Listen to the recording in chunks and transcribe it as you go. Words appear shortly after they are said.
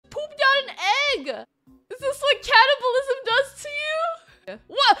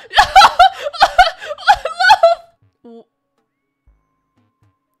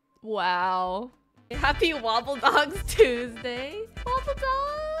Wow. Happy Wobbledogs Tuesday.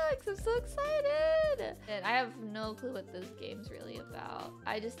 Wobbledogs! I'm so excited. And I have no clue what this game's really about.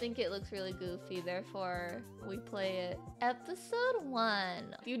 I just think it looks really goofy, therefore we play it. Episode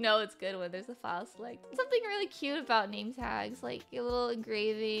 1. You know it's good when there's a file select. Something really cute about name tags, like a little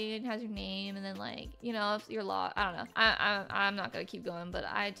engraving and has your name, and then like, you know, if you're lost. I don't know. I'm not gonna keep going, but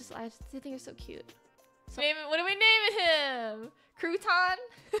I just think you're so cute. So what are we naming him? Crouton?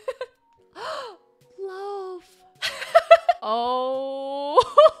 Loaf. Oh.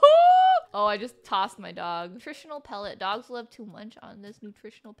 Oh, I just tossed my dog. Nutritional pellet. Dogs love to munch on this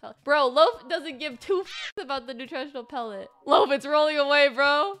nutritional pellet. Bro, Loaf doesn't give two f***s about the nutritional pellet. Loaf, it's rolling away,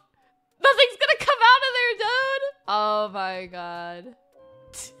 bro. Nothing's gonna come out of there, dude. Oh my god.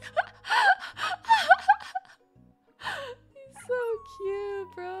 He's so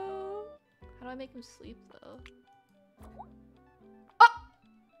cute, bro. How do I make him sleep, though?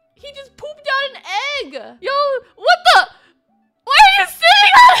 He just pooped out an egg! Yo, what the? Why are you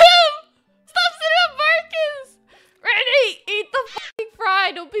sitting on him? Stop sitting on Marcus! Randy, eat the fucking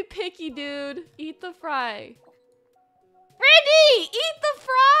fry. Don't be picky, dude. Eat the fry. Randy, eat the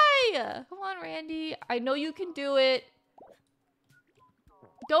fry! Come on, Randy. I know you can do it.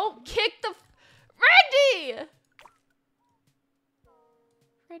 Don't kick the... Randy!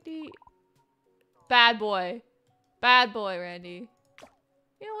 Randy. Bad boy. Bad boy, Randy.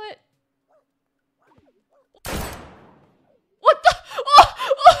 You know what? What the? Oh,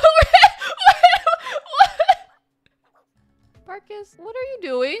 what? Marcus, what are you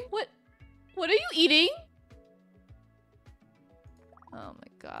doing? What are you eating? Oh my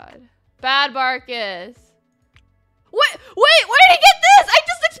god. Bad Marcus. Wait, where did he get this? I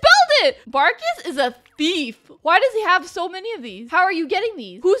just expelled it! Marcus is a thief. Why does he have so many of these? How are you getting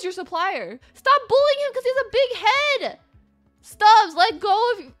these? Who's your supplier? Stop bullying him because he has a big head. Stubbs, let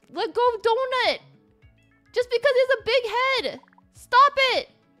go of Donut. Just because he has a big head. Stop it.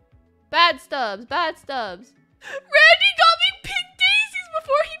 Bad Stubbs, bad Stubbs. Randy got me pink daisies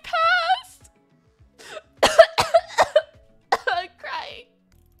before he passed. I'm crying.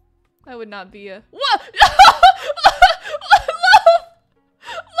 I would not be a... What? Loaf!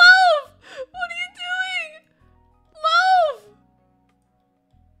 Loaf! What are you doing? Loaf!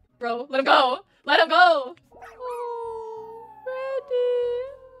 Bro, let him go. Let him go.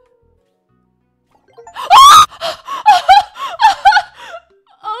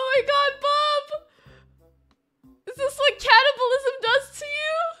 Oh my god, Bob! Is this what cannibalism does to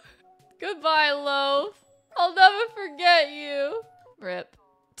you? Goodbye, Loaf. I'll never forget you. Rip.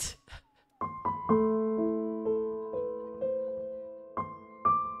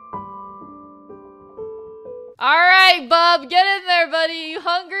 Alright, Bub, get in there, buddy. You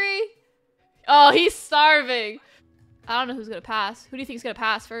hungry? Oh, he's starving. I don't know who's gonna pass. Who do you think's gonna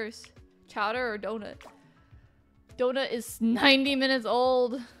pass first? Chowder or Donut? Donut is 90 minutes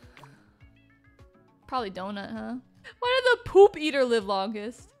old. Probably Donut, huh? Why did the poop eater live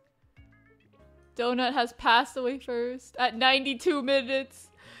longest? Donut has passed away first at 92 minutes.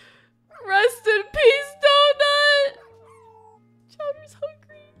 Rest in peace, Donut! Chowder's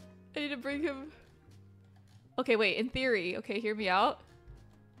hungry. I need to bring him... Okay, wait, in theory. Okay, hear me out.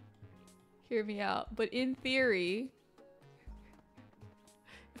 Hear me out. But in theory...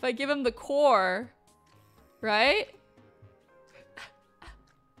 If I give him the core, right?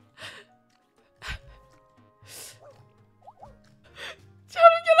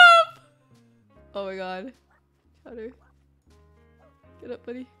 Chowder, get up! Oh my god. Chowder. Get up,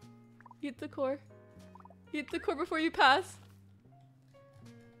 buddy. Eat the core. Eat the core before you pass.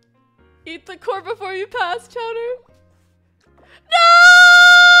 Eat the core before you pass, Chowder. No!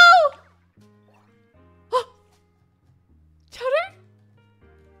 Chowder?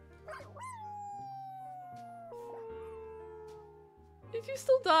 Did you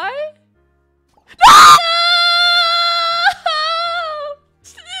still die? No!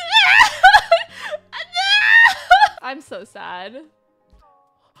 I'm so sad.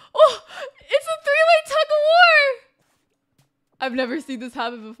 Oh, it's a three-way tug of war! I've never seen this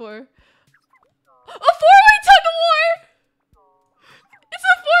happen before. A four-way tug of war! It's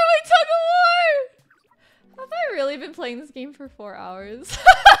a four-way tug of war! Have I really been playing this game for 4 hours?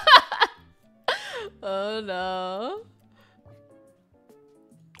 Oh no.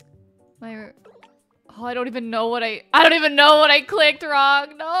 Oh, I don't even know what I don't even know what I clicked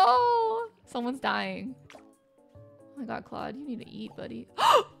wrong. No. Someone's dying. Oh my god, Claude, you need to eat, buddy.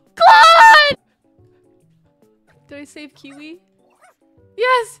 Claude! Did I save Kiwi?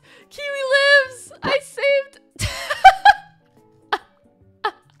 Yes! Kiwi lives! I saved...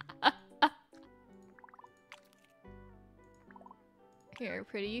 Here, There,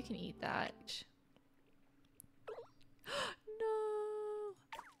 pretty. You can eat that. No.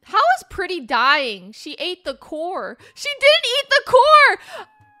 How is Pretty dying? She ate the core. She didn't eat the core!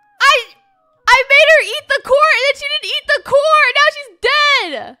 I made her eat the core and then she didn't eat the core! Now she's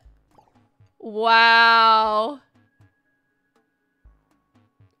dead! Wow.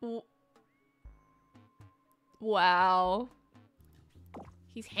 Wow.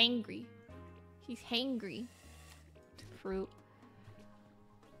 He's hangry. He's hangry. Fruit.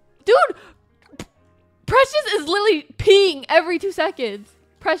 Dude! Precious is literally peeing every 2 seconds.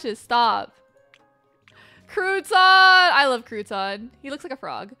 Precious, stop. Crouton! I love Crouton. He looks like a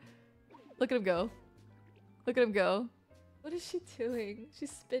frog. Look at him go. Look at him go. What is she doing?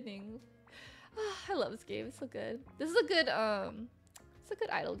 She's spinning. I love this game. It's so good. This is a good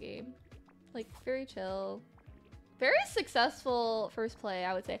idle game. Like, very chill. Very successful first play,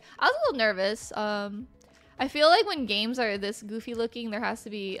 I would say. I was a little nervous. I feel like when games are this goofy looking, there has to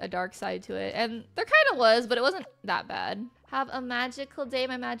be a dark side to it. And there kind of was, but it wasn't that bad. Have a magical day,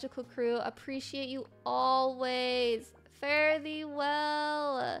 my magical crew. Appreciate you always. Fare thee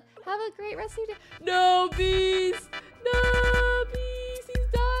well. Have a great rest of your day. No, beast!